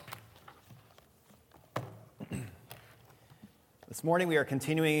This morning we are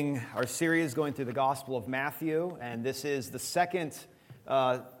continuing our series going through the Gospel of Matthew, and this is the second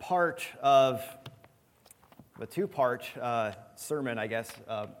part of a two-part sermon, I guess,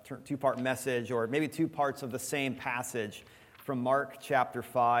 two-part message, or maybe two parts of the same passage from Mark chapter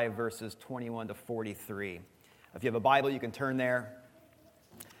 5, verses 21 to 43. If you have a Bible, you can turn there.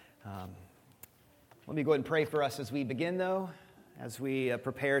 Let me go ahead and pray for us as we begin, though, as we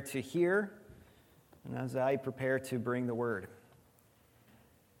prepare to hear, and as I prepare to bring the word.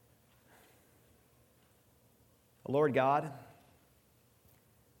 Lord God,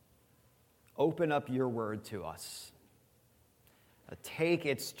 open up your word to us. Take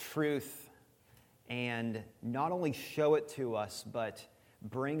its truth and not only show it to us, but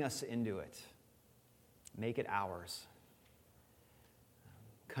bring us into it. Make it ours.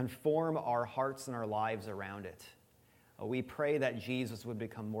 Conform our hearts and our lives around it. We pray that Jesus would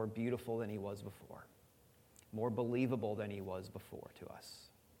become more beautiful than he was before, more believable than he was before to us.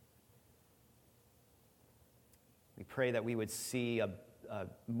 We pray that we would see a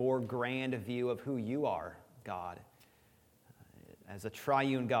more grand view of who you are, God, as a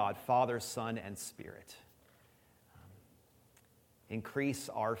triune God, Father, Son, and Spirit. Increase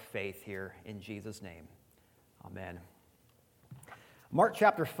our faith here in Jesus' name. Amen. Mark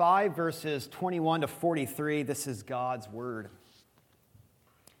chapter 5, verses 21 to 43, this is God's word.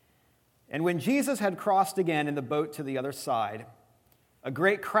 And when Jesus had crossed again in the boat to the other side, a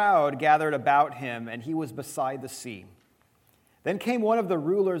great crowd gathered about him, and he was beside the sea. Then came one of the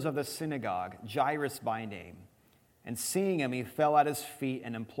rulers of the synagogue, Jairus by name, and seeing him, he fell at his feet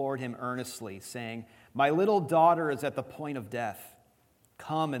and implored him earnestly, saying, "My little daughter is at the point of death.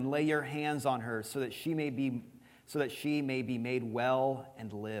 Come and lay your hands on her, so that she may be made well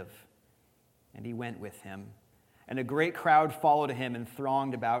and live." And he went with him. And a great crowd followed him and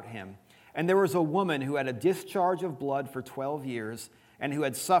thronged about him. And there was a woman who had a discharge of blood for 12 years, and who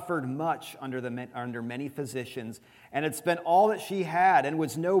had suffered much under many physicians, and had spent all that she had, and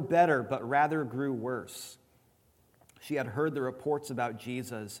was no better, but rather grew worse. She had heard the reports about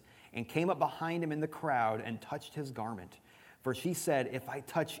Jesus, and came up behind him in the crowd, and touched his garment. For she said, "If I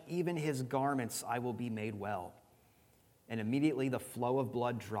touch even his garments, I will be made well." And immediately the flow of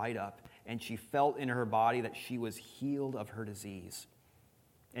blood dried up, and she felt in her body that she was healed of her disease.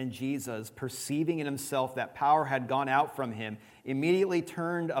 And Jesus, perceiving in himself that power had gone out from him, immediately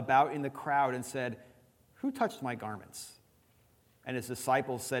turned about in the crowd and said, "Who touched my garments?" And his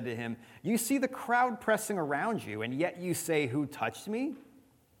disciples said to him, "You see the crowd pressing around you, and yet you say, 'Who touched me?'"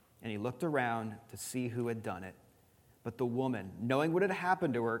 And he looked around to see who had done it. But the woman, knowing what had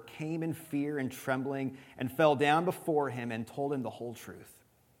happened to her, came in fear and trembling, and fell down before him and told him the whole truth.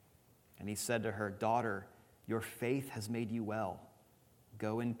 And he said to her, "Daughter, your faith has made you well.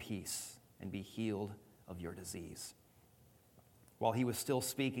 Go in peace and be healed of your disease." While he was still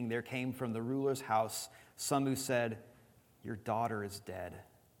speaking, there came from the ruler's house some who said, "Your daughter is dead.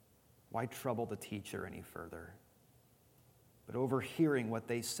 Why trouble the teacher any further?" But overhearing what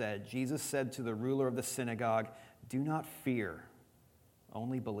they said, Jesus said to the ruler of the synagogue, "Do not fear,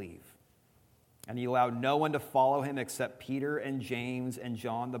 only believe." And he allowed no one to follow him except Peter and James and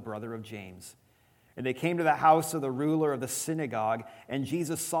John, the brother of James. And they came to the house of the ruler of the synagogue, and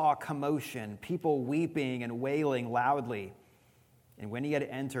Jesus saw a commotion, people weeping and wailing loudly. And when he had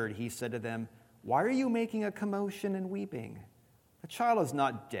entered, he said to them, "Why are you making a commotion and weeping? The child is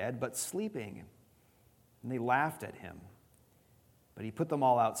not dead, but sleeping." And they laughed at him. But he put them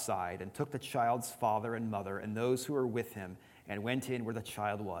all outside and took the child's father and mother and those who were with him and went in where the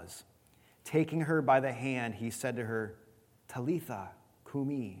child was. Taking her by the hand, he said to her, "Talitha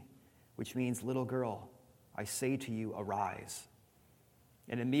kumi," which means, "Little girl, I say to you, arise."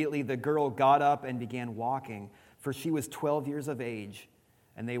 And immediately the girl got up and began walking, for she was 12 years of age,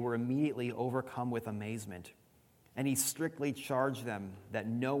 and they were immediately overcome with amazement. And he strictly charged them that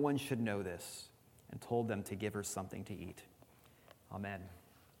no one should know this, and told them to give her something to eat. Amen.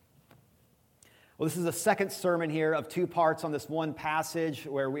 Well, this is the second sermon here of two parts on this one passage,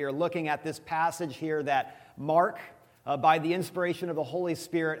 where we are looking at this passage here that Mark, by the inspiration of the Holy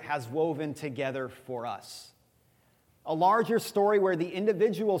Spirit, has woven together for us. A larger story where the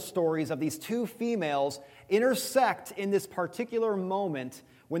individual stories of these two females intersect in this particular moment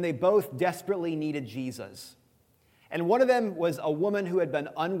when they both desperately needed Jesus. And one of them was a woman who had been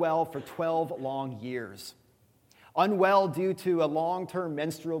unwell for 12 long years. Unwell due to a long-term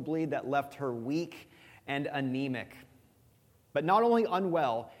menstrual bleed that left her weak and anemic. But not only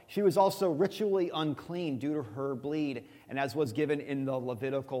unwell, she was also ritually unclean due to her bleed, and as was given in the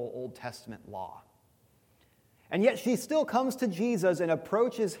Levitical Old Testament law. And yet she still comes to Jesus and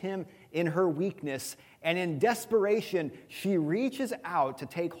approaches him in her weakness. And in desperation, she reaches out to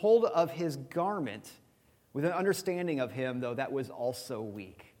take hold of his garment with an understanding of him, though, that was also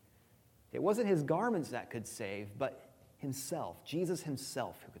weak. It wasn't his garments that could save, but himself, Jesus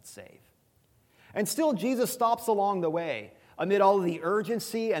himself, who could save. And still, Jesus stops along the way, amid all of the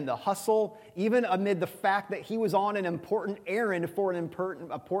urgency and the hustle, even amid the fact that he was on an important errand for an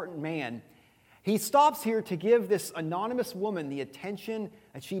important man. He stops here to give this anonymous woman the attention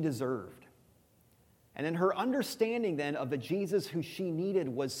that she deserved. And then her understanding then of the Jesus who she needed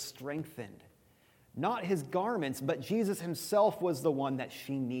was strengthened. Not his garments, but Jesus himself was the one that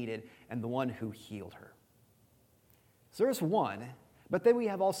she needed and the one who healed her. So there's one, but then we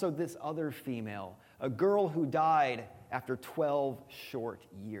have also this other female, a girl who died after 12 short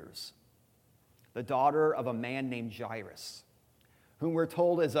years. The daughter of a man named Jairus, whom we're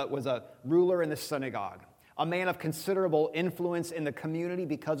told was a ruler in the synagogue, a man of considerable influence in the community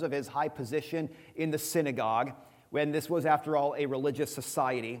because of his high position in the synagogue, when this was, after all, a religious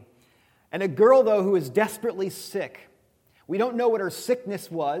society. And a girl, though, who is desperately sick. We don't know what her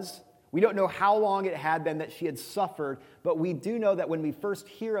sickness was. We don't know how long it had been that she had suffered, but we do know that when we first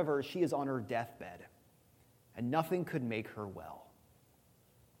hear of her, she is on her deathbed, and nothing could make her well.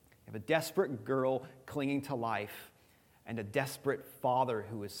 You have a desperate girl clinging to life, and a desperate father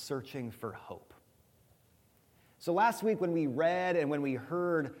who is searching for hope. So last week when we read and when we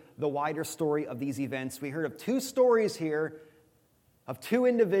heard the wider story of these events, we heard of two stories here of two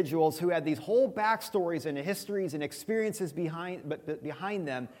individuals who had these whole backstories and histories and experiences behind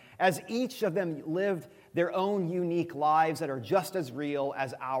them, as each of them lived their own unique lives that are just as real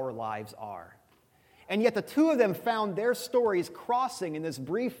as our lives are. And yet the two of them found their stories crossing in this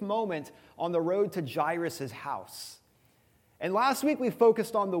brief moment on the road to Jairus' house. And last week we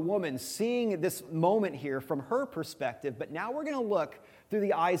focused on the woman, seeing this moment here from her perspective, but now we're going to look through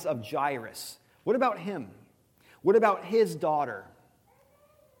the eyes of Jairus. What about him? What about his daughter?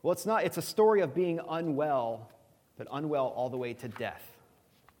 Well, it's a story of being unwell, but unwell all the way to death.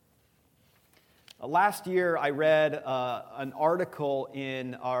 Last year, I read an article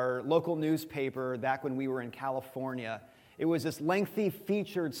in our local newspaper back when we were in California. It was this lengthy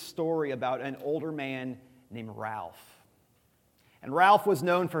featured story about an older man named Ralph. And Ralph was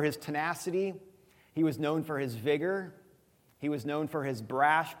known for his tenacity. He was known for his vigor. He was known for his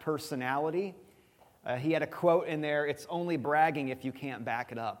brash personality. He had a quote in there, "It's only bragging if you can't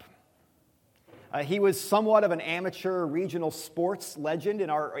back it up." He was somewhat of an amateur regional sports legend in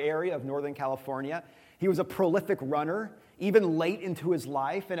our area of Northern California. He was a prolific runner, even late into his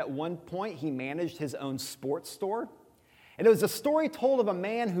life, and at one point he managed his own sports store. And it was a story told of a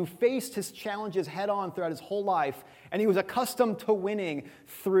man who faced his challenges head-on throughout his whole life, and he was accustomed to winning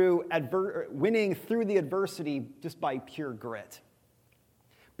through the adversity just by pure grit.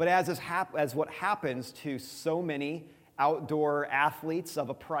 But as what happens to so many outdoor athletes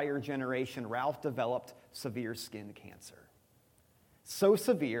of a prior generation, Ralph developed severe skin cancer. So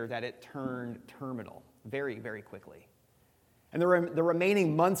severe that it turned terminal very, very quickly. And the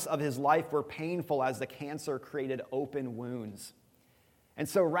remaining months of his life were painful as the cancer created open wounds. And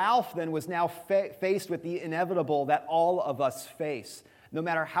so Ralph then was now faced with the inevitable that all of us face, no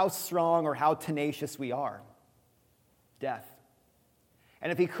matter how strong or how tenacious we are: death.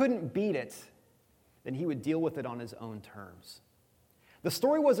 And if he couldn't beat it, then he would deal with it on his own terms. The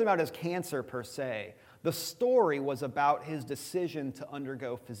story wasn't about his cancer per se. The story was about his decision to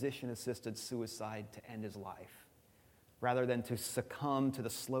undergo physician-assisted suicide to end his life, rather than to succumb to the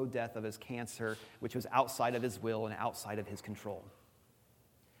slow death of his cancer, which was outside of his will and outside of his control.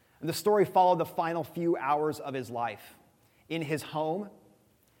 And the story followed the final few hours of his life in his home,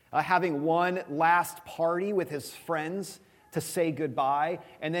 having one last party with his friends to say goodbye,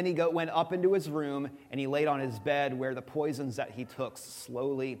 and then he went up into his room and he laid on his bed where the poisons that he took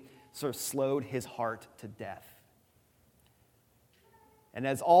slowly sort of slowed his heart to death. And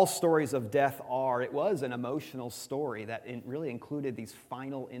as all stories of death are, it was an emotional story that really included these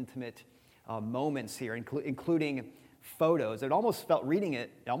final intimate moments here, including photos. It almost felt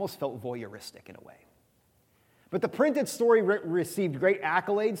voyeuristic in a way. But the printed story received great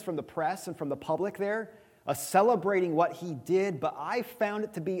accolades from the press and from the public there, celebrating what he did, but I found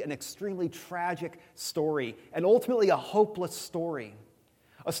it to be an extremely tragic story and ultimately a hopeless story.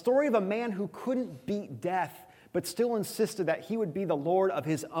 A story of a man who couldn't beat death, but still insisted that he would be the Lord of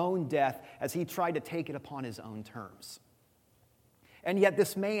his own death as he tried to take it upon his own terms. And yet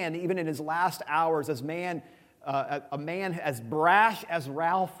this man, even in his last hours, a man as brash as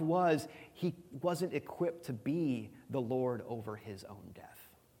Ralph was, he wasn't equipped to be the Lord over his own death.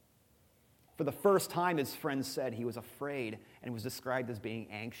 For the first time, his friends said he was afraid and was described as being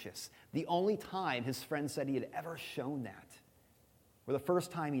anxious. The only time his friends said he had ever shown that. For the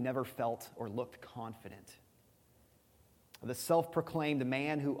first time, he never felt or looked confident. The self-proclaimed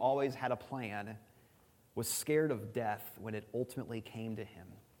man who always had a plan was scared of death when it ultimately came to him,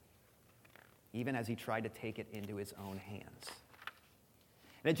 even as he tried to take it into his own hands.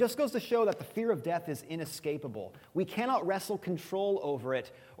 And it just goes to show that the fear of death is inescapable. We cannot wrestle control over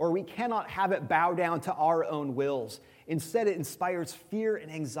it, or we cannot have it bow down to our own wills. Instead, it inspires fear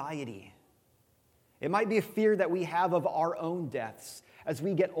and anxiety. It might be a fear that we have of our own deaths as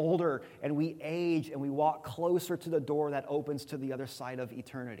we get older and we age and we walk closer to the door that opens to the other side of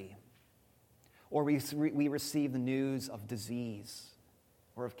eternity. Or we receive the news of disease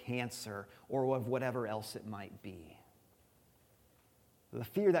or of cancer or of whatever else it might be. The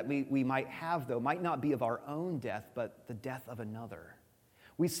fear that we might have, though, might not be of our own death, but the death of another.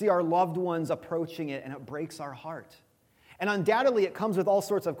 We see our loved ones approaching it, and it breaks our heart. And undoubtedly, it comes with all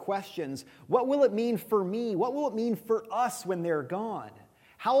sorts of questions. What will it mean for me? What will it mean for us when they're gone?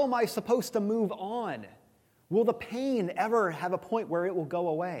 How am I supposed to move on? Will the pain ever have a point where it will go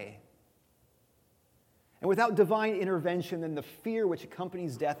away? And without divine intervention, then the fear which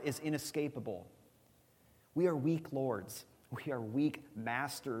accompanies death is inescapable. We are weak lords. We are weak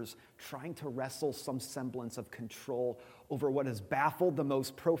masters trying to wrestle some semblance of control over what has baffled the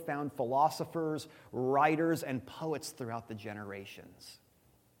most profound philosophers, writers, and poets throughout the generations.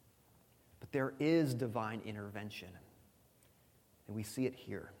 But there is divine intervention, and we see it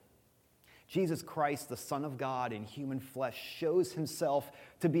here. Jesus Christ, the Son of God in human flesh, shows himself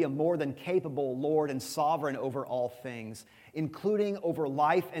to be a more than capable Lord and sovereign over all things, including over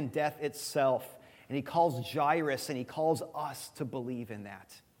life and death itself. And he calls Jairus and he calls us to believe in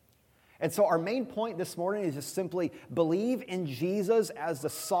that. And so our main point this morning is just simply believe in Jesus as the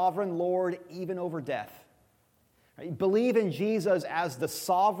sovereign Lord even over death. Right? Believe in Jesus as the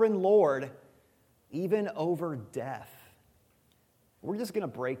sovereign Lord even over death. We're just going to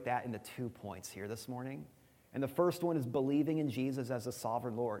break that into 2 points here this morning. And the first one is believing in Jesus as the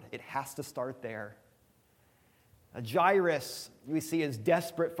sovereign Lord. It has to start there. Jairus, we see, is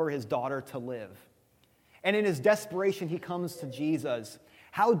desperate for his daughter to live. And in his desperation, he comes to Jesus.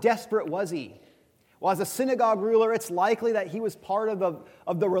 How desperate was he? Well, as a synagogue ruler, it's likely that he was part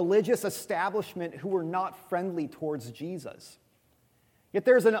of the religious establishment who were not friendly towards Jesus. Yet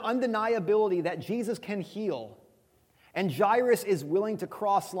there's an undeniability that Jesus can heal. And Jairus is willing to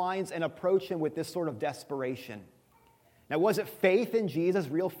cross lines and approach him with this sort of desperation. Now, was it faith in Jesus,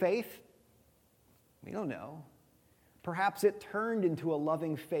 real faith? We don't know. Perhaps it turned into a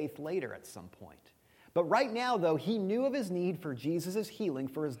loving faith later at some point. But right now, though, he knew of his need for Jesus' healing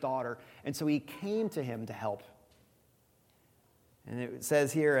for his daughter, and so he came to him to help. And it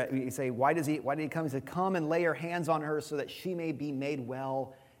says here, you say, why did he come? He said, come and lay your hands on her so that she may be made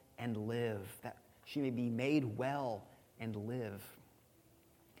well and live. That she may be made well and live.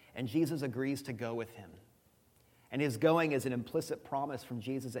 And Jesus agrees to go with him. And his going is an implicit promise from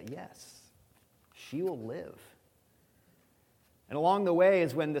Jesus that, yes, she will live. And along the way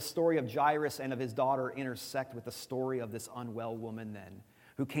is when the story of Jairus and of his daughter intersect with the story of this unwell woman then,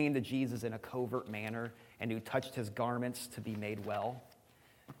 who came to Jesus in a covert manner and who touched his garments to be made well.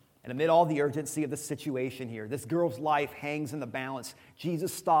 And amid all the urgency of the situation here, this girl's life hangs in the balance.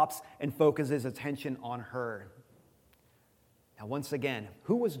 Jesus stops and focuses his attention on her. Now, once again,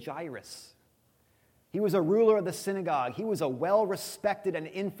 who was Jairus? He was a ruler of the synagogue. He was a well-respected and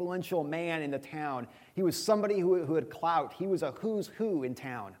influential man in the town. He was somebody who had clout. He was a who's who in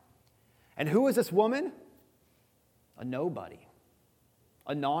town. And who is this woman? A nobody.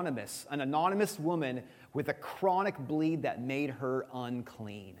 Anonymous. An anonymous woman with a chronic bleed that made her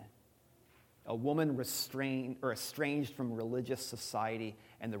unclean. A woman estranged from religious society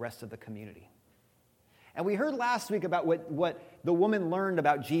and the rest of the community. And we heard last week about what the woman learned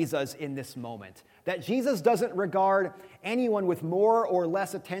about Jesus in this moment. That Jesus doesn't regard anyone with more or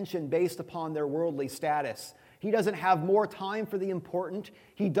less attention based upon their worldly status. He doesn't have more time for the important.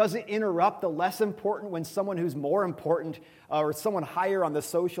 He doesn't interrupt the less important when someone who's more important or someone higher on the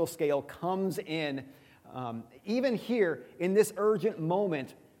social scale comes in. Even here, in this urgent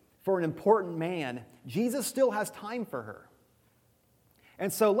moment for an important man, Jesus still has time for her.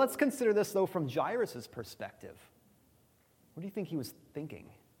 And so let's consider this, though, from Jairus' perspective. What do you think he was thinking?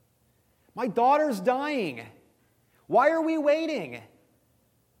 My daughter's dying. Why are we waiting?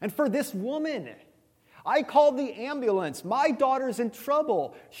 And for this woman, I called the ambulance. My daughter's in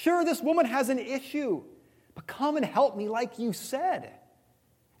trouble. Sure, this woman has an issue, but come and help me like you said.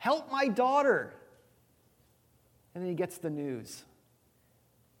 Help my daughter. And then he gets the news.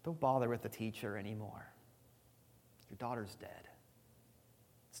 Don't bother with the teacher anymore. Your daughter's dead.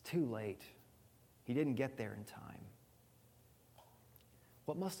 It's too late. He didn't get there in time.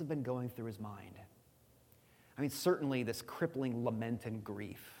 What must have been going through his mind? I mean, certainly this crippling lament and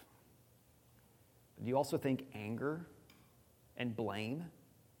grief. But do you also think anger and blame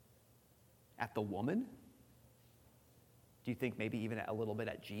at the woman? Do you think maybe even a little bit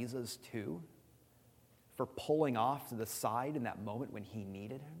at Jesus too, for pulling off to the side in that moment when he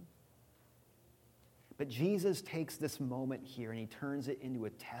needed him? But Jesus takes this moment here and he turns it into a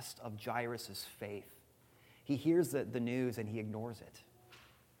test of Jairus' faith. He hears the news and he ignores it.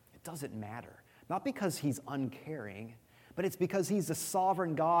 It doesn't matter. Not because he's uncaring, but it's because he's the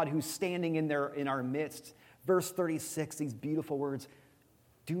sovereign God who's standing in our midst. Verse 36, these beautiful words,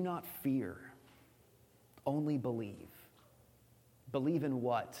 do not fear, only believe. Believe in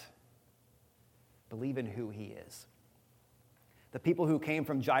what? Believe in who he is. The people who came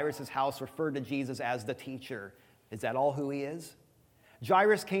from Jairus' house referred to Jesus as the teacher. Is that all who he is?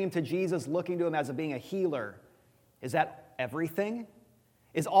 Jairus came to Jesus looking to him as being a healer. Is that everything?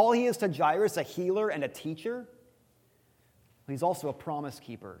 Is all he is to Jairus a healer and a teacher? He's also a promise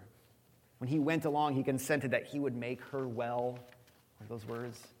keeper. When he went along, he consented that he would make her well, what are those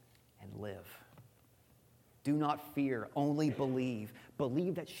words? And live. Do not fear, only believe.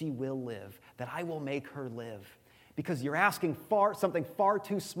 Believe that she will live, that I will make her live. Because you're asking something far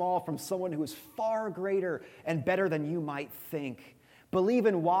too small from someone who is far greater and better than you might think. Believe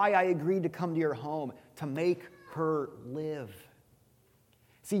in why I agreed to come to your home, to make her live.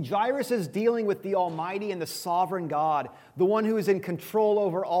 See, Jairus is dealing with the Almighty and the sovereign God, the one who is in control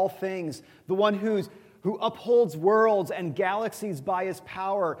over all things, the one who upholds worlds and galaxies by his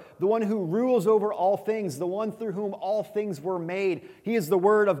power, the one who rules over all things, the one through whom all things were made. He is the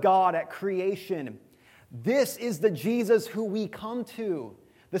Word of God at creation. This is the Jesus who we come to,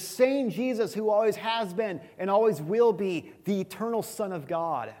 the same Jesus who always has been and always will be, the eternal Son of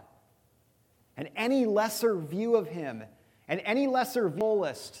God. And any lesser view of him, and any lesser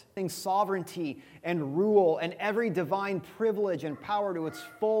fullest sovereignty and rule and every divine privilege and power to its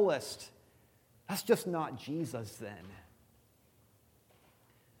fullest, that's just not Jesus then.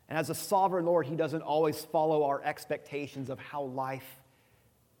 And as a sovereign Lord, he doesn't always follow our expectations of how life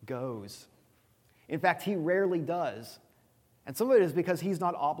goes. In fact, he rarely does. And some of it is because he's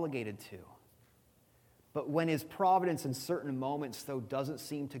not obligated to. But when his providence in certain moments, though, doesn't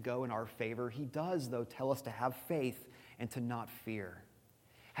seem to go in our favor, he does, though, tell us to have faith and to not fear.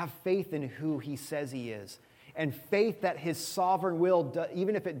 Have faith in who he says he is. And faith that his sovereign will,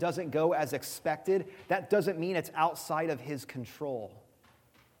 even if it doesn't go as expected, that doesn't mean it's outside of his control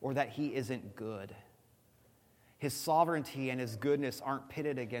or that he isn't good. His sovereignty and his goodness aren't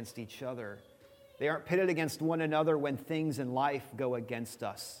pitted against each other. They aren't pitted against one another when things in life go against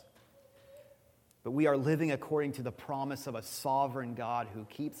us. But we are living according to the promise of a sovereign God who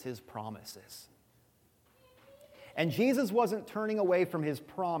keeps his promises. And Jesus wasn't turning away from his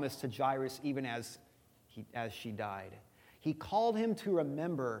promise to Jairus even as she died. He called him to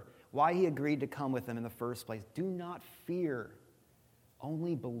remember why he agreed to come with him in the first place. Do not fear,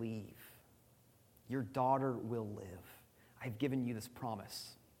 only believe. Your daughter will live. I've given you this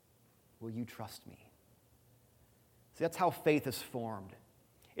promise. Will you trust me? See, that's how faith is formed.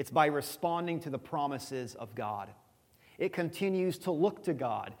 It's by responding to the promises of God. It continues to look to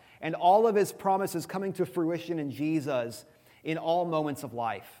God and all of his promises coming to fruition in Jesus in all moments of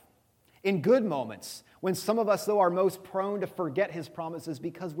life. In good moments, when some of us, though, are most prone to forget his promises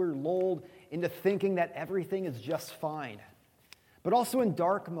because we're lulled into thinking that everything is just fine. But also in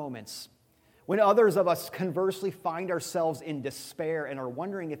dark moments, when others of us conversely find ourselves in despair and are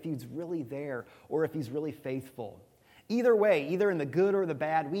wondering if he's really there or if he's really faithful. Either way, either in the good or the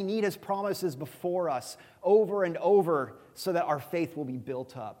bad, we need his promises before us over and over so that our faith will be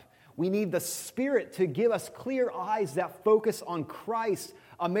built up. We need the Spirit to give us clear eyes that focus on Christ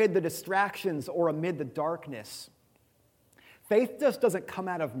amid the distractions or amid the darkness. Faith just doesn't come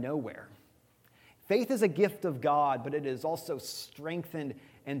out of nowhere. Faith is a gift of God, but it is also strengthened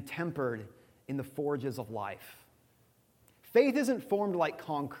and tempered in the forges of life. Faith isn't formed like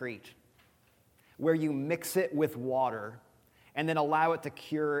concrete, where you mix it with water and then allow it to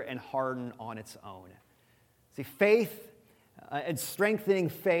cure and harden on its own. See, faith and strengthening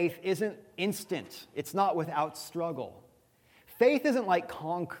faith isn't instant. It's not without struggle. Faith isn't like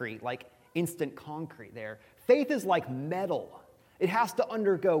concrete, like instant concrete there. Faith is like metal. It has to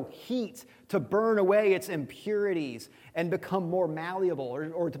undergo heat to burn away its impurities and become more malleable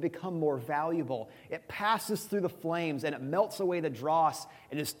or to become more valuable. It passes through the flames and it melts away the dross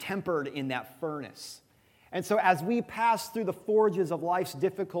and is tempered in that furnace. And so as we pass through the forges of life's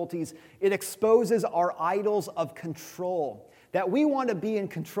difficulties, it exposes our idols of control, that we want to be in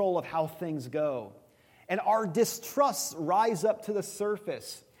control of how things go. And our distrusts rise up to the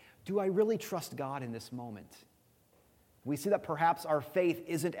surface. Do I really trust God in this moment? We see that perhaps our faith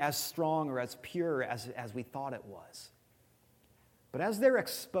isn't as strong or as pure as we thought it was. But as they're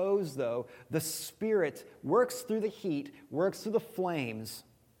exposed, though, the Spirit works through the heat, works through the flames,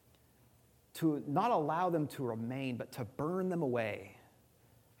 to not allow them to remain, but to burn them away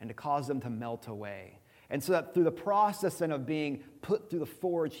and to cause them to melt away. And so that through the process then of being put through the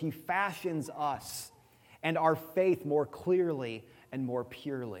forge, he fashions us and our faith more clearly and more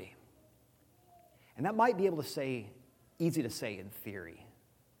purely. And that might be easy to say in theory.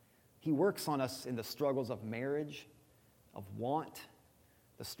 He works on us in the struggles of marriage, of want,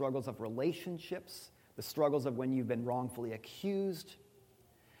 the struggles of relationships, the struggles of when you've been wrongfully accused.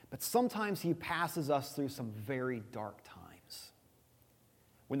 But sometimes he passes us through some very dark times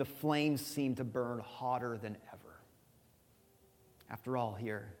when the flames seem to burn hotter than ever. After all,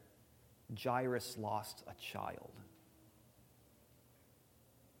 here, Jairus lost a child.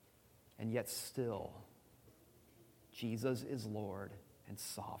 And yet still, Jesus is Lord and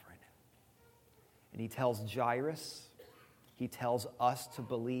sovereign. And he tells Jairus, he tells us to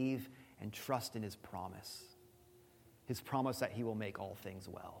believe and trust in his promise that he will make all things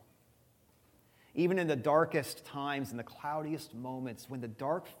well. Even in the darkest times, in the cloudiest moments, when the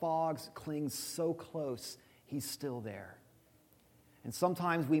dark fogs cling so close, he's still there. And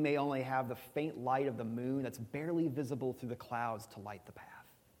sometimes we may only have the faint light of the moon that's barely visible through the clouds to light the path,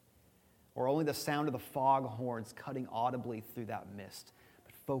 or only the sound of the foghorns cutting audibly through that mist.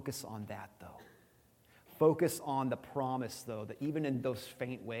 But focus on that, though. Focus on the promise, though, that even in those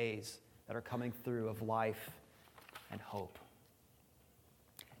faint ways that are coming through of life and hope.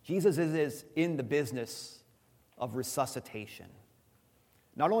 Jesus is in the business of resuscitation.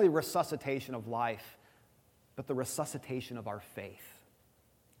 Not only resuscitation of life, but the resuscitation of our faith.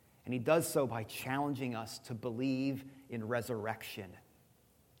 And he does so by challenging us to believe in resurrection.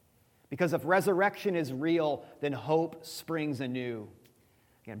 Because if resurrection is real, then hope springs anew.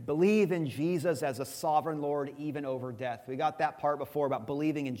 Again, believe in Jesus as a sovereign Lord even over death. We got that part before about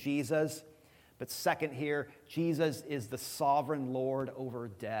believing in Jesus. But second here, Jesus is the sovereign Lord over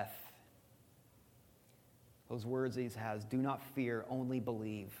death. Those words he has, do not fear, only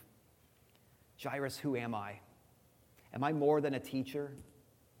believe. Jairus, who am I? Am I more than a teacher?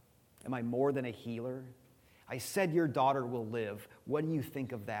 Am I more than a healer? I said your daughter will live. What do you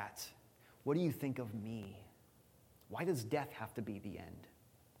think of that? What do you think of me? Why does death have to be the end?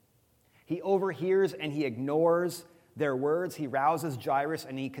 He overhears and he ignores their words. He rouses Jairus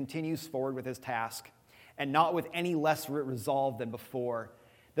and he continues forward with his task, and not with any less resolve than before.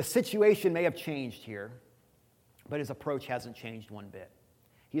 The situation may have changed here, but his approach hasn't changed one bit.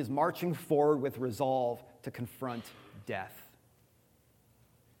 He is marching forward with resolve to confront death.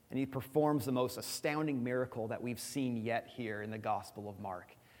 And he performs the most astounding miracle that we've seen yet here in the Gospel of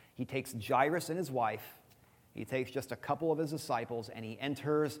Mark. He takes Jairus and his wife, he takes just a couple of his disciples, and he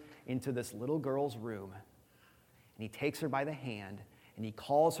enters into this little girl's room. And he takes her by the hand, and he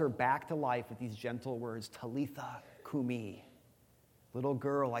calls her back to life with these gentle words, Talitha kumi. Little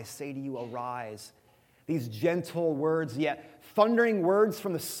girl, I say to you, arise. These gentle words, yet thundering words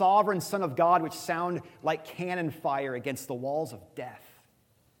from the sovereign Son of God, which sound like cannon fire against the walls of death.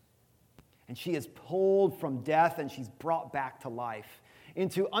 And she is pulled from death, and she's brought back to life,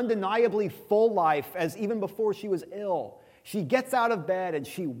 into undeniably full life, as even before she was ill. She gets out of bed, and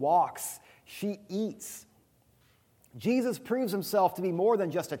she walks. She eats. Jesus proves himself to be more than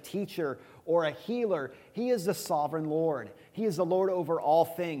just a teacher or a healer. He is the sovereign Lord. He is the Lord over all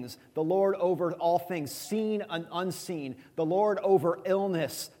things, the Lord over all things seen and unseen, the Lord over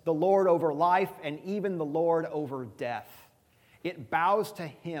illness, the Lord over life, and even the Lord over death. It bows to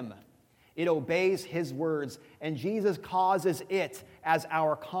him. It obeys his words, and Jesus causes it, as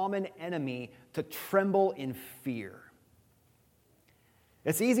our common enemy, to tremble in fear.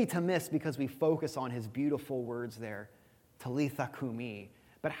 It's easy to miss because we focus on his beautiful words there, Talitha kumi.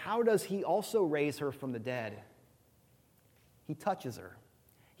 But how does he also raise her from the dead? He touches her.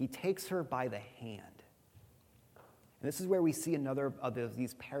 He takes her by the hand. And this is where we see another of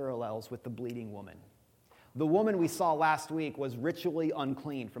these parallels with the bleeding woman. The woman we saw last week was ritually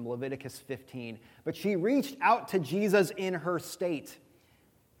unclean from Leviticus 15, but she reached out to Jesus in her state.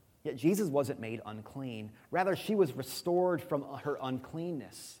 Yet Jesus wasn't made unclean. Rather, she was restored from her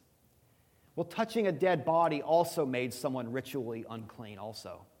uncleanness. Well, touching a dead body also made someone ritually unclean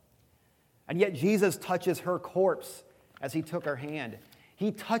also. And yet Jesus touches her corpse as he took her hand.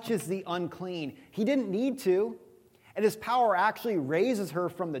 He touches the unclean. He didn't need to, and his power actually raises her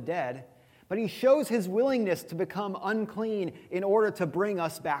from the dead, but he shows his willingness to become unclean in order to bring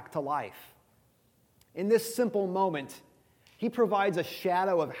us back to life. In this simple moment, he provides a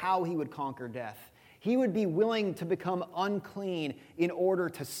shadow of how he would conquer death. He would be willing to become unclean in order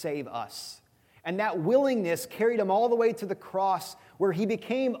to save us. And that willingness carried him all the way to the cross, where he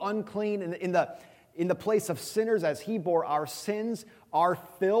became unclean in the place of sinners as he bore our sins, our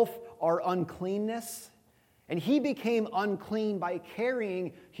filth, our uncleanness. And he became unclean by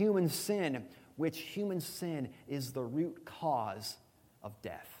carrying human sin, which human sin is the root cause of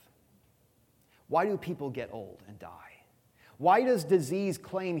death. Why do people get old and die? Why does disease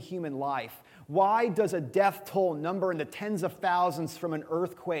claim human life? Why does a death toll number in the tens of thousands from an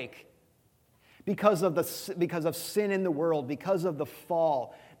earthquake? Because of sin in the world, because of the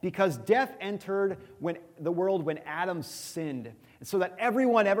fall, because death entered the world when Adam sinned. And so that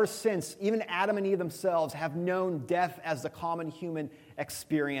everyone ever since, even Adam and Eve themselves, have known death as the common human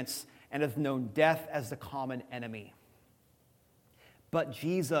experience and have known death as the common enemy. But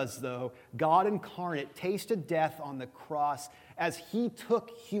Jesus, though, God incarnate, tasted death on the cross as he took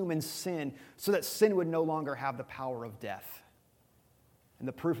human sin so that sin would no longer have the power of death. And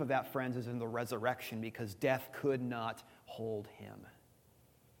the proof of that, friends, is in the resurrection, because death could not hold him.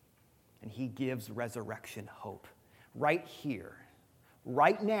 And he gives resurrection hope. Right here,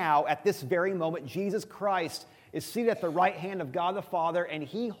 right now, at this very moment, Jesus Christ is seated at the right hand of God the Father, and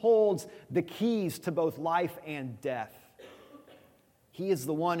he holds the keys to both life and death. He is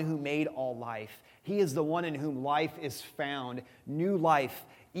the one who made all life. He is the one in whom life is found. New life,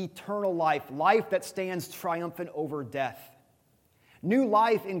 eternal life, life that stands triumphant over death. New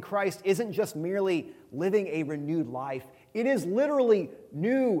life in Christ isn't just merely living a renewed life. It is literally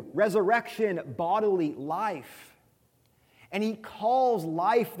new resurrection bodily life. And he calls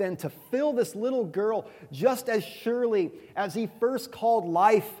life then to fill this little girl just as surely as he first called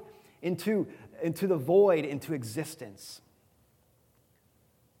life into the void, into existence.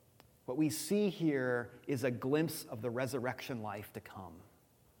 What we see here is a glimpse of the resurrection life to come.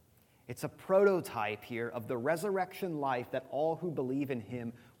 It's a prototype here of the resurrection life that all who believe in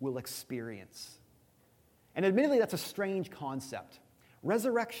him will experience. And admittedly, that's a strange concept.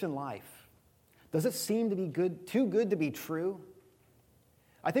 Resurrection life. Does it seem to be too good to be true?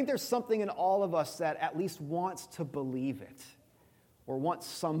 I think there's something in all of us that at least wants to believe it, or wants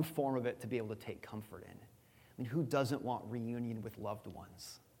some form of it to be able to take comfort in. I mean, who doesn't want reunion with loved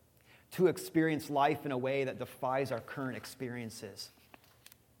ones? To experience life in a way that defies our current experiences.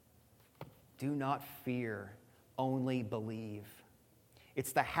 Do not fear, only believe.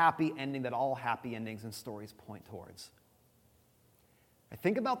 It's the happy ending that all happy endings and stories point towards. I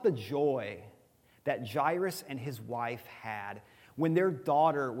think about the joy that Jairus and his wife had when their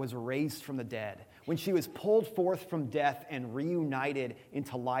daughter was raised from the dead, when she was pulled forth from death and reunited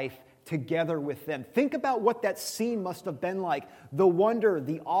into life together with them. Think about what that scene must have been like. The wonder,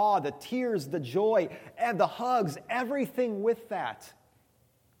 the awe, the tears, the joy, and the hugs, everything with that.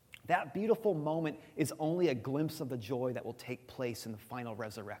 That beautiful moment is only a glimpse of the joy that will take place in the final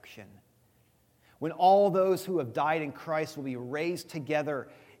resurrection. When all those who have died in Christ will be raised together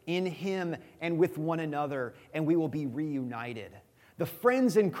in him and with one another, and we will be reunited. The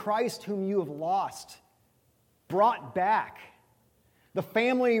friends in Christ whom you have lost, brought back. The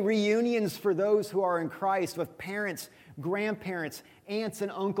family reunions for those who are in Christ with parents, grandparents, aunts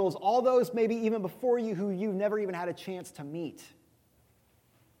and uncles, all those maybe even before you who you've never even had a chance to meet.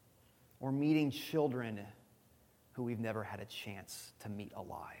 Or meeting children who we've never had a chance to meet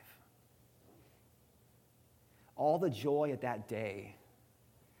alive. All the joy at that day,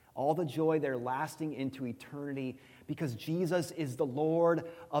 all the joy there lasting into eternity, because Jesus is the Lord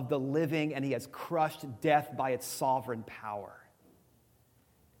of the living and he has crushed death by its sovereign power.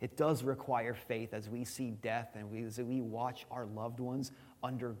 It does require faith as we see death and as we watch our loved ones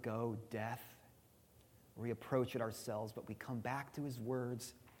undergo death. We approach it ourselves, but we come back to his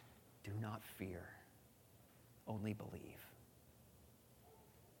words. Do not fear, only believe.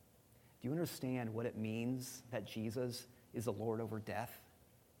 Do you understand what it means that Jesus is the Lord over death?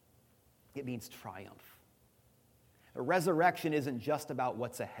 It means triumph. The resurrection isn't just about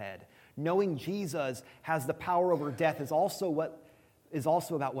what's ahead. Knowing Jesus has the power over death is also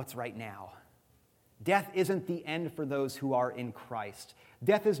about what's right now. Death isn't the end for those who are in Christ.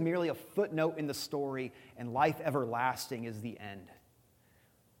 Death is merely a footnote in the story, and life everlasting is the end.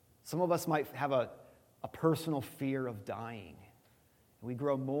 Some of us might have a personal fear of dying. We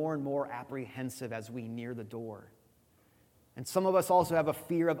grow more and more apprehensive as we near the door. And some of us also have a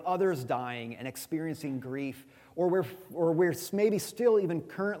fear of others dying and experiencing grief, or we're maybe still even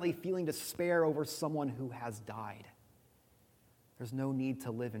currently feeling despair over someone who has died. There's no need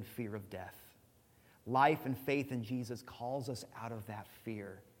to live in fear of death. Life and faith in Jesus calls us out of that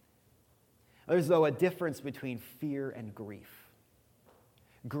fear. There's, though, a difference between fear and grief.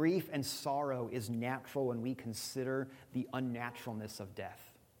 Grief and sorrow is natural when we consider the unnaturalness of death.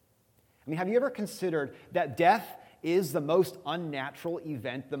 I mean, have you ever considered that death is the most unnatural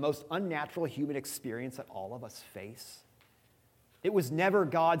event, the most unnatural human experience that all of us face? It was never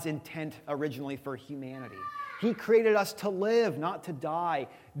God's intent originally for humanity. He created us to live, not to die.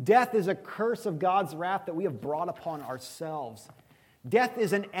 Death is a curse of God's wrath that we have brought upon ourselves. Death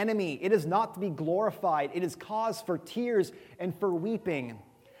is an enemy. It is not to be glorified. It is cause for tears and for weeping.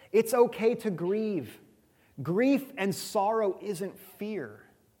 It's okay to grieve. Grief and sorrow isn't fear.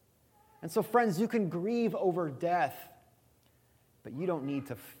 And so, friends, you can grieve over death, but you don't need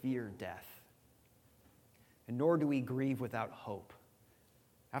to fear death. And nor do we grieve without hope.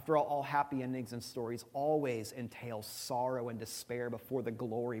 After all happy endings and stories always entail sorrow and despair before the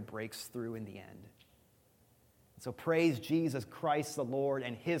glory breaks through in the end. So praise Jesus Christ the Lord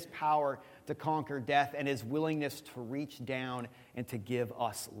and his power to conquer death and his willingness to reach down and to give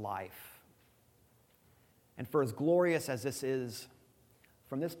us life. And for as glorious as this is,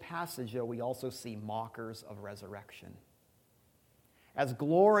 from this passage, though, we also see mockers of resurrection. As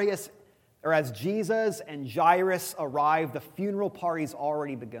glorious, or as Jesus and Jairus arrived, the funeral party's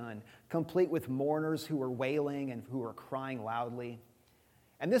already begun, complete with mourners who were wailing and who were crying loudly.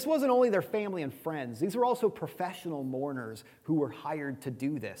 And this wasn't only their family and friends. These were also professional mourners who were hired to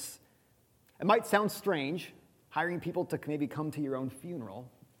do this. It might sound strange, hiring people to maybe come to your own funeral,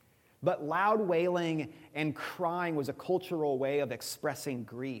 but loud wailing and crying was a cultural way of expressing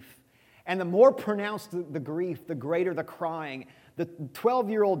grief. And the more pronounced the grief, the greater the crying. The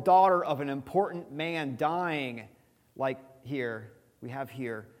 12-year-old daughter of an important man dying, like we have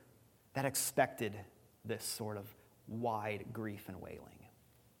here, that expected this sort of wide grief and wailing.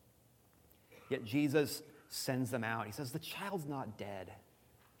 Yet Jesus sends them out. He says, the child's not dead.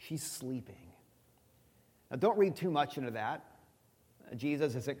 She's sleeping. Now, don't read too much into that.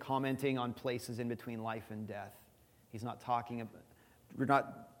 Jesus isn't commenting on places in between life and death. He's not talking about, we're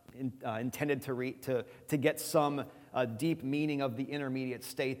not intended to get some deep meaning of the intermediate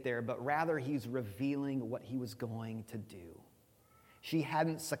state there, but rather he's revealing what he was going to do. She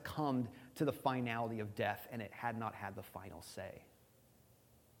hadn't succumbed to the finality of death, and it had not had the final say.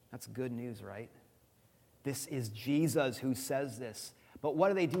 That's good news, right? This is Jesus who says this. But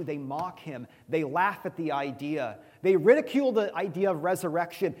what do? They mock him. They laugh at the idea. They ridicule the idea of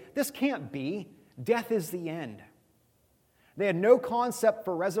resurrection. This can't be. Death is the end. They had no concept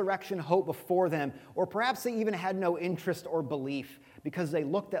for resurrection hope before them, or perhaps they even had no interest or belief because they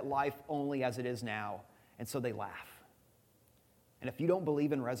looked at life only as it is now, and so they laugh. And if you don't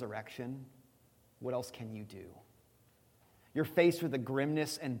believe in resurrection, what else can you do? You're faced with the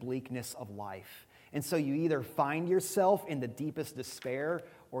grimness and bleakness of life. And so you either find yourself in the deepest despair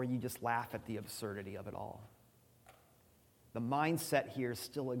or you just laugh at the absurdity of it all. The mindset here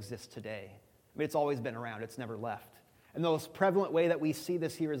still exists today. I mean, it's always been around. It's never left. And the most prevalent way that we see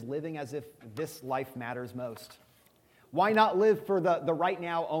this here is living as if this life matters most. Why not live for the right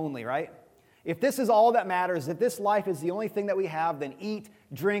now only, right? If this is all that matters, if this life is the only thing that we have, then eat,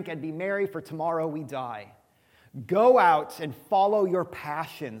 drink, and be merry, for tomorrow we die. Go out and follow your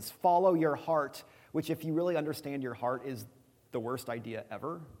passions, follow your heart, which if you really understand your heart is the worst idea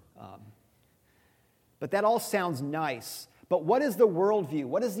ever. But that all sounds nice. But what is the worldview?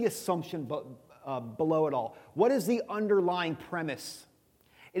 What is the assumption below it all? What is the underlying premise?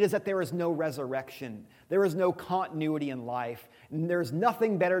 It is that there is no resurrection. There is no continuity in life. And there's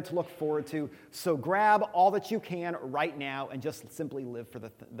nothing better to look forward to. So grab all that you can right now and just simply live for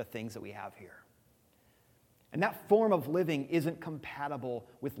the things that we have here. And that form of living isn't compatible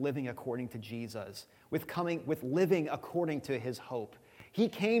with living according to Jesus, with living according to his hope. He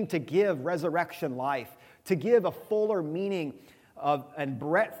came to give resurrection life, to give a fuller meaning and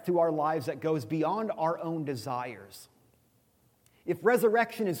breadth to our lives that goes beyond our own desires. If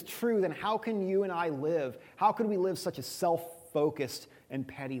resurrection is true, then how can you and I live? How can we live such a self-focused and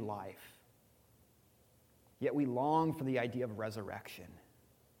petty life? Yet we long for the idea of resurrection.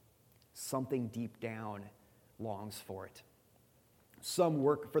 Something deep down longs for it. Some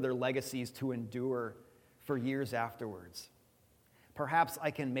work for their legacies to endure for years afterwards. Perhaps I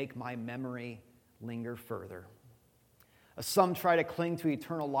can make my memory linger further. Some try to cling to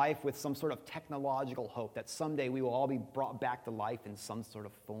eternal life with some sort of technological hope that someday we will all be brought back to life in some sort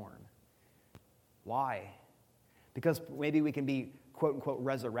of form. Why? because maybe we can be, quote unquote,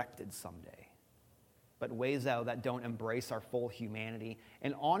 resurrected someday, but in ways that don't embrace our full humanity,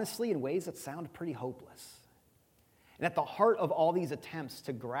 and honestly, in ways that sound pretty hopeless. And at the heart of all these attempts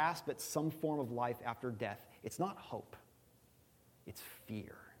to grasp at some form of life after death, it's not hope, it's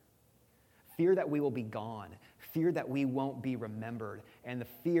fear. Fear that we will be gone, fear that we won't be remembered, and the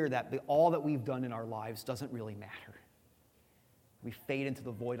fear that all that we've done in our lives doesn't really matter. We fade into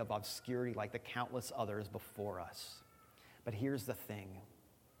the void of obscurity like the countless others before us. But here's the thing.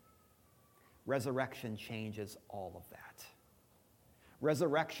 Resurrection changes all of that.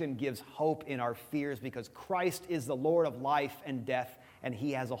 Resurrection gives hope in our fears because Christ is the Lord of life and death, and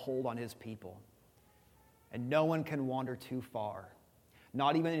he has a hold on his people. And no one can wander too far,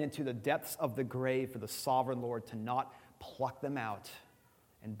 not even into the depths of the grave, for the sovereign Lord to not pluck them out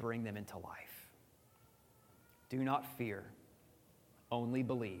and bring them into life. Do not fear, only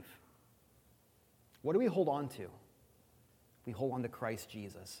believe. What do we hold on to? We hold on to Christ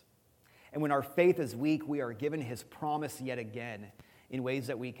Jesus. And when our faith is weak, we are given his promise yet again in ways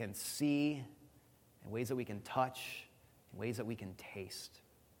that we can see, in ways that we can touch, in ways that we can taste.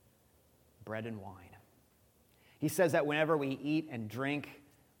 Bread and wine. He says that whenever we eat and drink,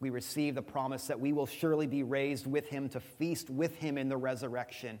 we receive the promise that we will surely be raised with him to feast with him in the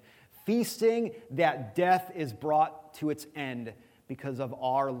resurrection. Feasting that death is brought to its end because of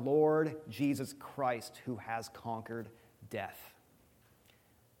our Lord Jesus Christ, who has conquered death.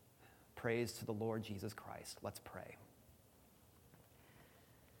 Praise to the Lord Jesus Christ. Let's pray.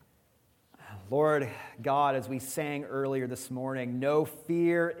 Lord God, as we sang earlier this morning, no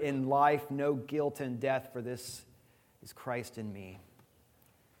fear in life, no guilt in death, for this is Christ in me.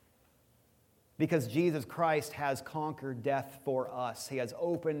 Because Jesus Christ has conquered death for us. He has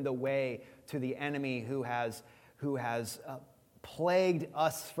opened the way to the enemy who has plagued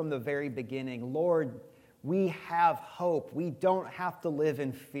us from the very beginning. Lord, we have hope. We don't have to live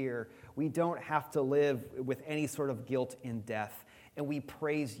in fear. We don't have to live with any sort of guilt in death. And we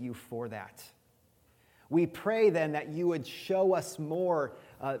praise you for that. We pray then that you would show us more,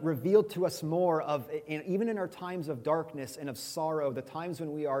 reveal to us more of, even in our times of darkness and of sorrow, the times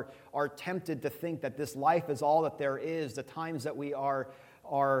when we are tempted to think that this life is all that there is, the times that we are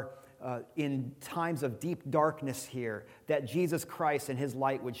in times of deep darkness here, that Jesus Christ and his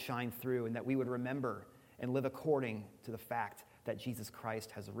light would shine through, and that we would remember and live according to the fact that Jesus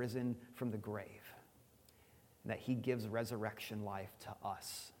Christ has risen from the grave, and that he gives resurrection life to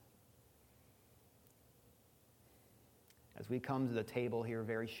us. As we come to the table here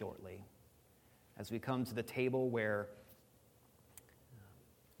very shortly, as we come to the table where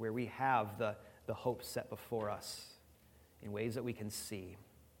we have the hope set before us in ways that we can see,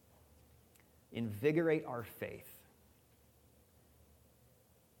 invigorate our faith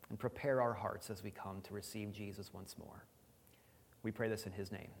and prepare our hearts as we come to receive Jesus once more. We pray this in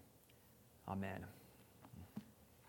his name. Amen.